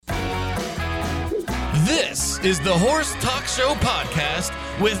This is the Horse Talk Show podcast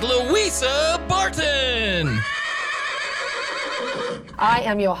with Louisa Barton. I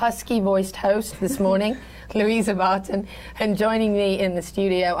am your husky-voiced host this morning, Louisa Barton, and joining me in the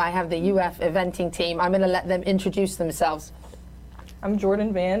studio, I have the UF eventing team. I'm going to let them introduce themselves. I'm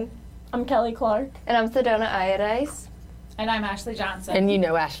Jordan Van. I'm Kelly Clark. And I'm Sedona Iodice. And I'm Ashley Johnson. And you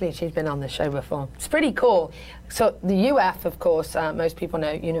know Ashley, she's been on the show before. It's pretty cool. So the UF, of course, most people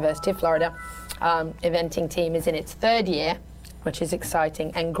know, University of Florida, eventing team is in its third year, which is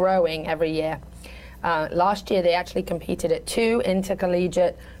exciting, and growing every year. Last year, they actually competed at 2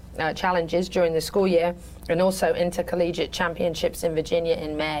 intercollegiate challenges during the school year, and also intercollegiate championships in Virginia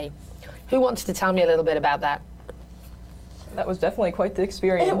in May. Who wants to tell me a little bit about that? That was definitely quite the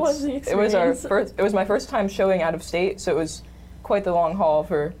experience. It was the experience. It was my first time showing out of state, so it was quite the long haul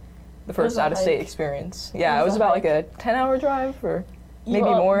for the first out of state experience. Yeah, it was about like a 10-hour drive or maybe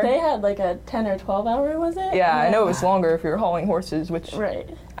more. They had like a 10 or 12 hour, was it? Yeah, I know it was longer if you were hauling horses, which right.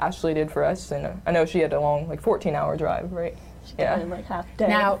 Ashley did for us, and I know she had a long, like 14-hour drive, right? Yeah. In like half day.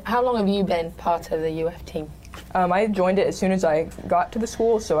 Now, how long have you been part of the UF team? I joined it as soon as I got to the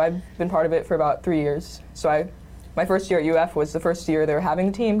school, so I've been part of it for about 3 years. So my first year at UF was the first year they were having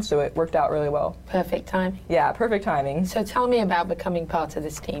a team, so it worked out really well. Perfect time? Yeah, perfect timing. So tell me about becoming part of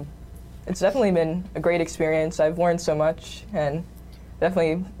this team. It's definitely been a great experience. I've learned so much and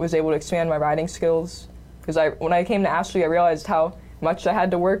definitely was able to expand my riding skills. Because when I came to Ashley, I realized how much I had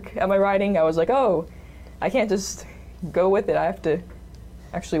to work at my riding. I was like, oh, I can't just go with it. I have to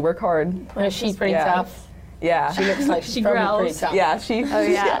actually work hard. Well, she's pretty tough. Yeah. She looks like she's probably pretty tough.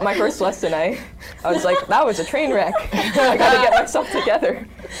 Yeah, my first lesson, I was like, that was a train wreck. I gotta get myself together.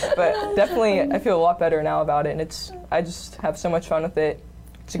 But definitely, I feel a lot better now about it, and I just have so much fun with it.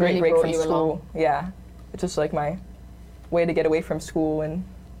 It's a great break from school. Along. Yeah, it's just like my way to get away from school and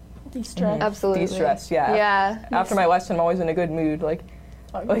de-stress. Absolutely. De-stress, yeah. Yeah. After my lesson, I'm always in a good mood,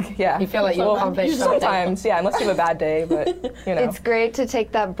 yeah. You feel like you accomplished something. Sometimes, yeah, unless you have a bad day, but, you know. It's great to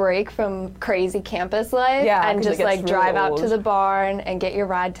take that break from crazy campus life and just like drive out to the barn and get your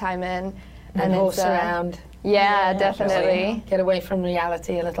ride time in. And horse around. Yeah, definitely. Get away from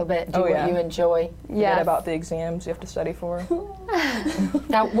reality a little bit. Do what you enjoy. Yeah. Forget about the exams you have to study for.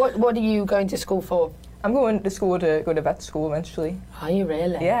 Now, what are you going to school for? I'm going to school to go to vet school eventually. Are you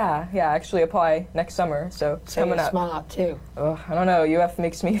really? Yeah, I actually apply next summer, so it's coming you're up. Smart too. I don't know, UF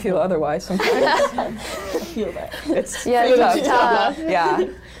makes me feel otherwise sometimes. I feel that. It's tough. Yeah,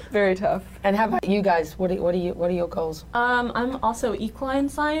 very tough. And how about you guys? What are your goals? I'm also equine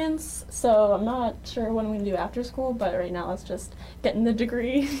science, so I'm not sure what I'm going to do after school, but right now it's just getting the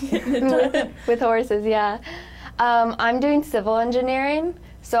degree, getting it done. With horses, yeah. I'm doing civil engineering,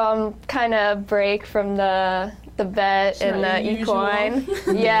 so I'm kind of break from the vet and the equine.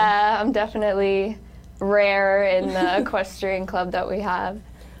 Yeah, I'm definitely rare in the equestrian club that we have.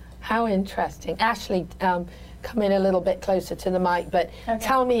 How interesting. Ashley, come in a little bit closer to the mic, but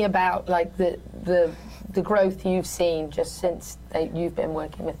tell me about like the growth you've seen just since you've been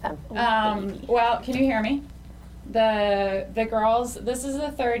working with them. Well, can you hear me? The girls, this is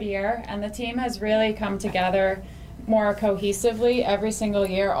the third year, and the team has really come together more cohesively every single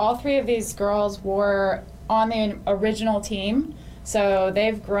year. All 3 of these girls were on the original team, so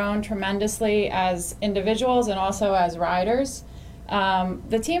they've grown tremendously as individuals and also as riders.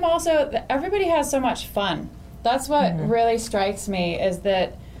 The team also, everybody has so much fun. That's what really strikes me, is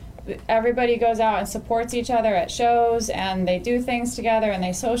that everybody goes out and supports each other at shows, and they do things together, and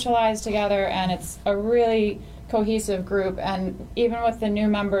they socialize together, and it's a really cohesive group. And even with the new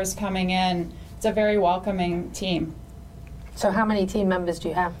members coming in, it's a very welcoming team. So how many team members do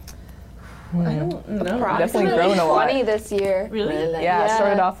you have? I don't know. Definitely grown a lot. 20 this year. Really? Yeah, it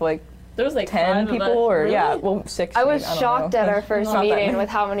started off like there was like 10 people, or really? 6. I was shocked at our first meeting with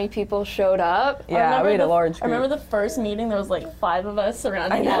how many people showed up. Yeah, we had a large group. I remember the first meeting, there was like 5 of us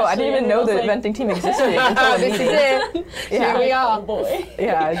surrounding I know, I didn't even know the eventing team existed until the meeting. Here we are. Oh boy.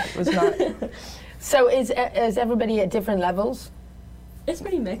 Yeah, it was not. So is everybody at different levels? It's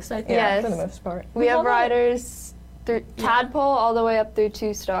pretty mixed, I think. Yeah, Yes. for the most part. We have riders through tadpole all the way up through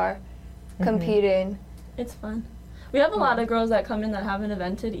 2-star competing. It's fun. We have a lot of girls that come in that haven't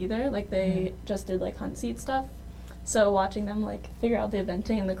evented either. Like they just did like hunt seat stuff. So watching them like figure out the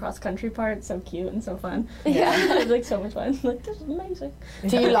eventing and the cross country part, it's so cute and so fun. Yeah. It's like so much fun. Like this is amazing.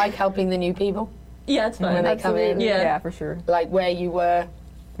 Do you like helping the new people Yeah, it's fun. when they come in? Yeah, for sure. Like where you were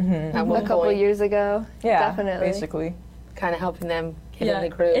at one A couple point, years ago. Yeah, Definitely. basically. kind of helping them getting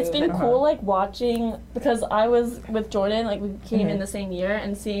the groove. It's been and- cool, like, watching, because I was with Jordan, like, we came in the same year,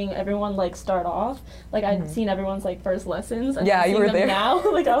 and seeing everyone, like, start off. Like, I'd seen everyone's, like, first lessons. And Yeah, seeing you were them there.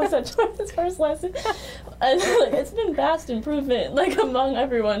 now, like, I was at Jordan's first lesson. And, like, it's been vast improvement, like, among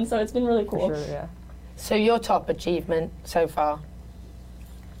everyone, so it's been really cool. For sure, yeah. So your top achievement so far?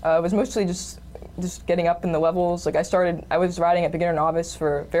 It was mostly just getting up in the levels. Like I was riding at beginner novice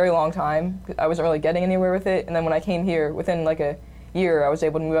for a very long time. I wasn't really getting anywhere with it, and then when I came here, within like a year, I was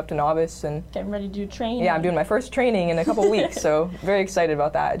able to move up to novice. And Getting ready to do training. yeah, I'm doing my first training in a couple weeks, so very excited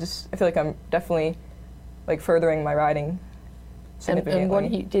about that. I feel like I'm definitely like furthering my riding significantly. And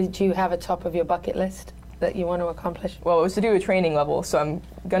what did you have a top of your bucket list that you want to accomplish? Well, it was to do a training level, so I'm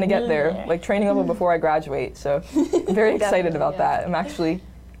gonna get there, Yeah. like training level before I graduate. So I'm very excited Definitely, about yeah. that. I'm actually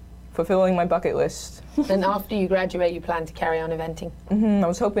fulfilling my bucket list. And after you graduate, you plan to carry on eventing? I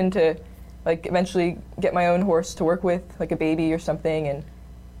was hoping to, like, eventually get my own horse to work with, like a baby or something, and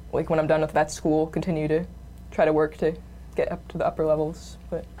like when I'm done with vet school, continue to try to work to get up to the upper levels.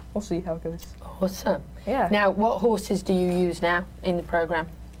 But we'll see how it goes. Awesome. Yeah. Now, what horses do you use now in the program?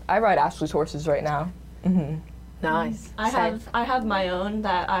 I ride Ashley's horses right now. Nice. I have my own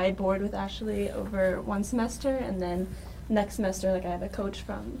that I board with Ashley over one semester, and then next semester, like, I have a coach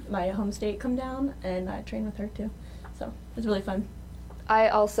from my home state come down, and I train with her too. So it's really fun. I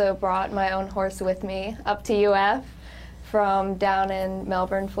also brought my own horse with me up to UF from down in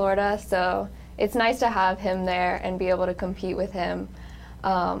Melbourne, Florida. So it's nice to have him there and be able to compete with him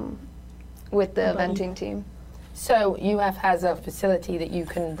with the eventing team. So UF has a facility that you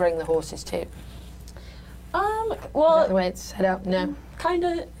can bring the horses to. Is that the Well, way it's set up? No. kind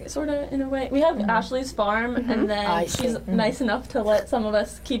of, sort of, in a way. We have Ashley's farm, and then I see. she's nice enough to let some of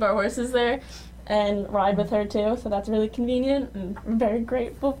us keep our horses there and ride with her too, so that's really convenient, and I'm very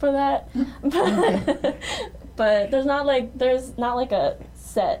grateful for that. But there's not like a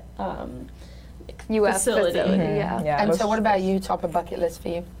set UF facility. yeah. Yeah. And most- so what about you, top of bucket list for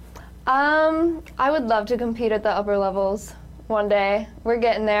you? I would love to compete at the upper levels one day. We're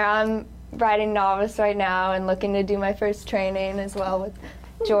getting there. I'm riding novice right now and looking to do my first training as well with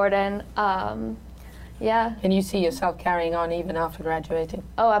Jordan. Yeah. Can you see yourself carrying on even after graduating?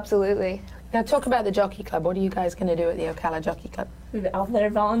 Oh, absolutely. Now talk about the jockey club. What are you guys going to do at the Ocala Jockey Club? We've been out there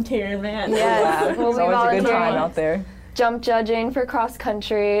volunteering, man. Yes, we'll It's be always a good time volunteering. out there. Jump judging for cross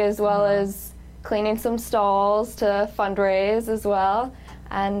country, as well as cleaning some stalls to fundraise as well,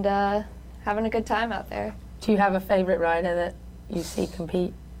 and having a good time out there. Do you have a favorite rider that you see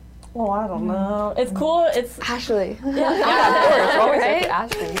compete? Oh, I don't know. It's cool. It's Ashley. Of course, always Right?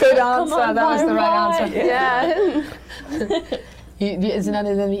 Ashley. Good Come answer. on, That was the right Barton. answer. Yeah. Is none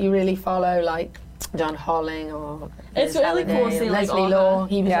of them that you really follow, like John Holling or It's Liz really cool Halliday, seeing, like, Leslie all Law?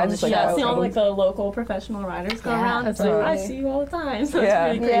 the- He was Yeah, on the just, like, show. yeah, seeing all like the local professional riders go Yeah, around. It's like I absolutely. see you all the time. So Yeah,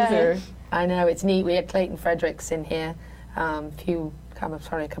 it's pretty crazy. Yeah. I know, it's neat. We had Clayton Fredericks in here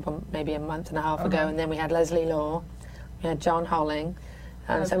maybe a month and a half ago, and then we had Leslie Law, we had John Holling.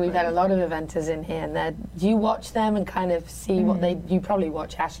 So we've had a lot of eventers in here. And do you watch them and kind of see what they? You probably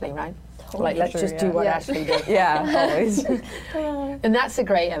watch Ashley, right? Like, let's Sure, just do yeah. what Yeah. Ashley did. Yeah, always. And that's a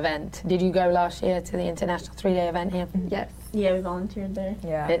great event. Did you go last year to the International 3-Day event here? Yes. Yeah, we volunteered there.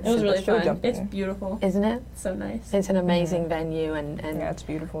 Yeah. It's- It was really show fun. jumping. It's beautiful. Isn't it? It's so nice. It's an amazing venue and Yeah, it's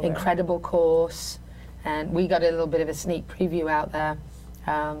beautiful. there. incredible course. And we got a little bit of a sneak preview out there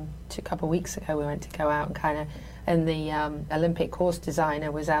a couple of weeks ago. We went to go out and kind of, and the Olympic course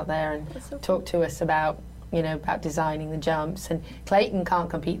designer was out there and That's so talked to us about designing the jumps. And Clayton can't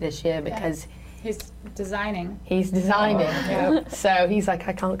compete this year because He's designing. he's designing. Yeah. So he's like,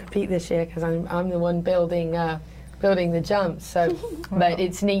 I can't compete this year because I'm the one building the jumps. So, but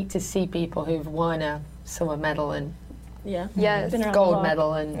it's neat to see people who've won a silver medal and Yeah. Yes. Been around the gold block.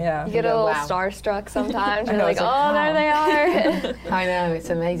 medal and Yeah. You get a go, little wow. starstruck sometimes. I You're know, like, it's oh, like, there they are. I know, it's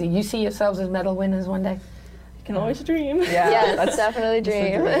amazing. You see yourselves as medal winners one day? You can always dream. Yeah, Yes, that's definitely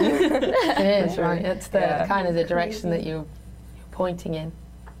dream. It is, right? It's the Yeah. kind of the direction that you're pointing in.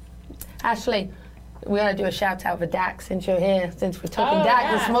 Ashley, we want to do a shout out for Dak since you're here, since we're talking Oh, Dak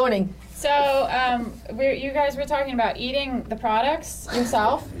yeah. this morning. So you guys were talking about eating the products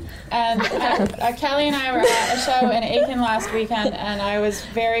yourself, and Kelly and I were at a show in Aiken last weekend, and I was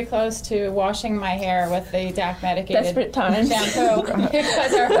very close to washing my hair with the DAC medicated Desperate times. shampoo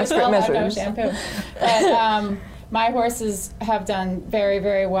because our horse Desperate all had no measures. shampoo. But my horses have done very,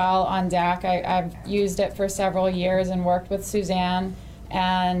 very well on DAC. I've used it for several years and worked with Suzanne,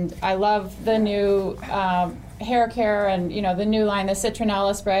 and I love the new hair care and the new line. The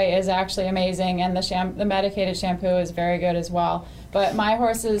citronella spray is actually amazing, and the medicated shampoo is very good as well. But my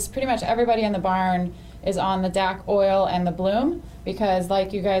horses, pretty much everybody in the barn is on the DAC oil and the bloom, because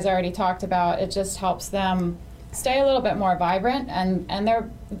like you guys already talked about, it just helps them stay a little bit more vibrant, and their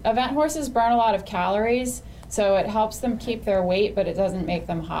event horses burn a lot of calories, so it helps them keep their weight, but it doesn't make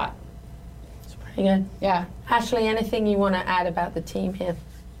them hot. It's pretty good. Yeah. Ashley, anything you want to add about the team here?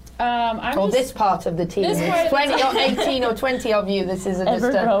 This part of the team. This part It's of the 20 or 18 or 20 of you. This isn't just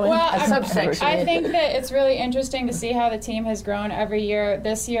a subsection. I think that it's really interesting to see how the team has grown every year.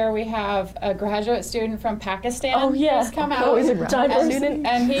 This year we have a graduate student from Pakistan who's come out. He's a graduate student.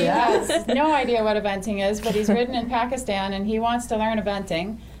 And he has no idea what eventing is, but he's ridden in Pakistan and he wants to learn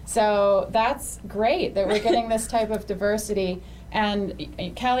eventing. So that's great that we're getting this type of diversity.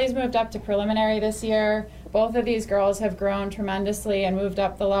 And Kelly's moved up to preliminary this year. Both of these girls have grown tremendously and moved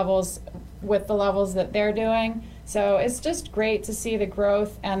up the levels with the levels that they're doing. So it's just great to see the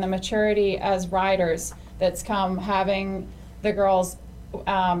growth and the maturity as riders that's come having the girls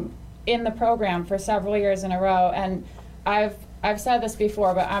in the program for several years in a row. And I've said this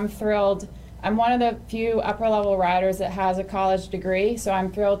before, but I'm thrilled. I'm one of the few upper level riders that has a college degree, so I'm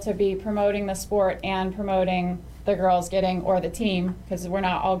thrilled to be promoting the sport and promoting the girls getting, or the team, because we're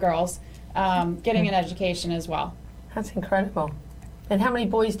not all girls, getting an education as well. That's incredible. And how many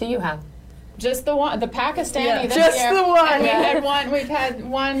boys do you have? Just the one, the Pakistani this just year. The one. And we've had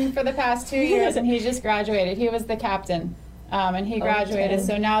one for the past 2 years, and he just graduated. He was the captain, and he graduated. Okay.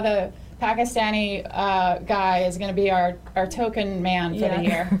 So now the Pakistani guy is going to be our token man for the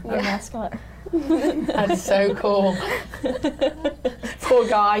year. Our mascot. That's so cool. Poor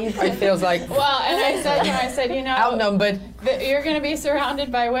guy, he probably feels like Well, and I said, you know, outnumbered. You're going to be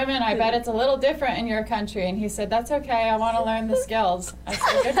surrounded by women. I bet it's a little different in your country. And he said, that's okay. I want to learn the skills. I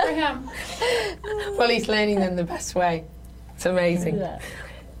said, good for him. Well, he's learning them the best way. It's amazing. Yeah.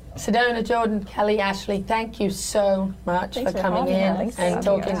 Sedona, Jordan, Kelly, Ashley, thank you so much for coming in and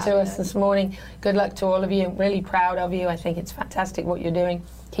talking to us this morning. Good luck to all of you. I'm really proud of you. I think it's fantastic what you're doing.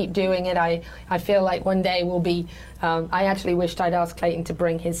 Keep doing it. I feel like one day we'll be, I actually wished I'd asked Clayton to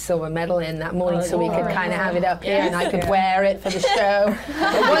bring his silver medal in that morning so we could kind of have it up here and I could wear it for the show.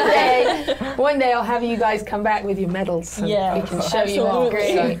 But one day I'll have you guys come back with your medals and we can show you off.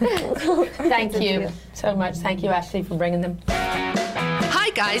 So, thank you so much. Thank you, Ashley, for bringing them. Hi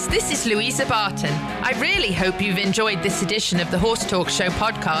guys, this is Louisa Barton. I really hope you've enjoyed this edition of the Horse Talk Show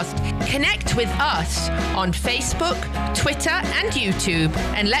podcast. Connect with us on Facebook, Twitter and YouTube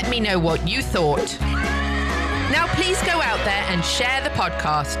and let me know what you thought. Now please go out there and share the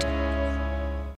podcast.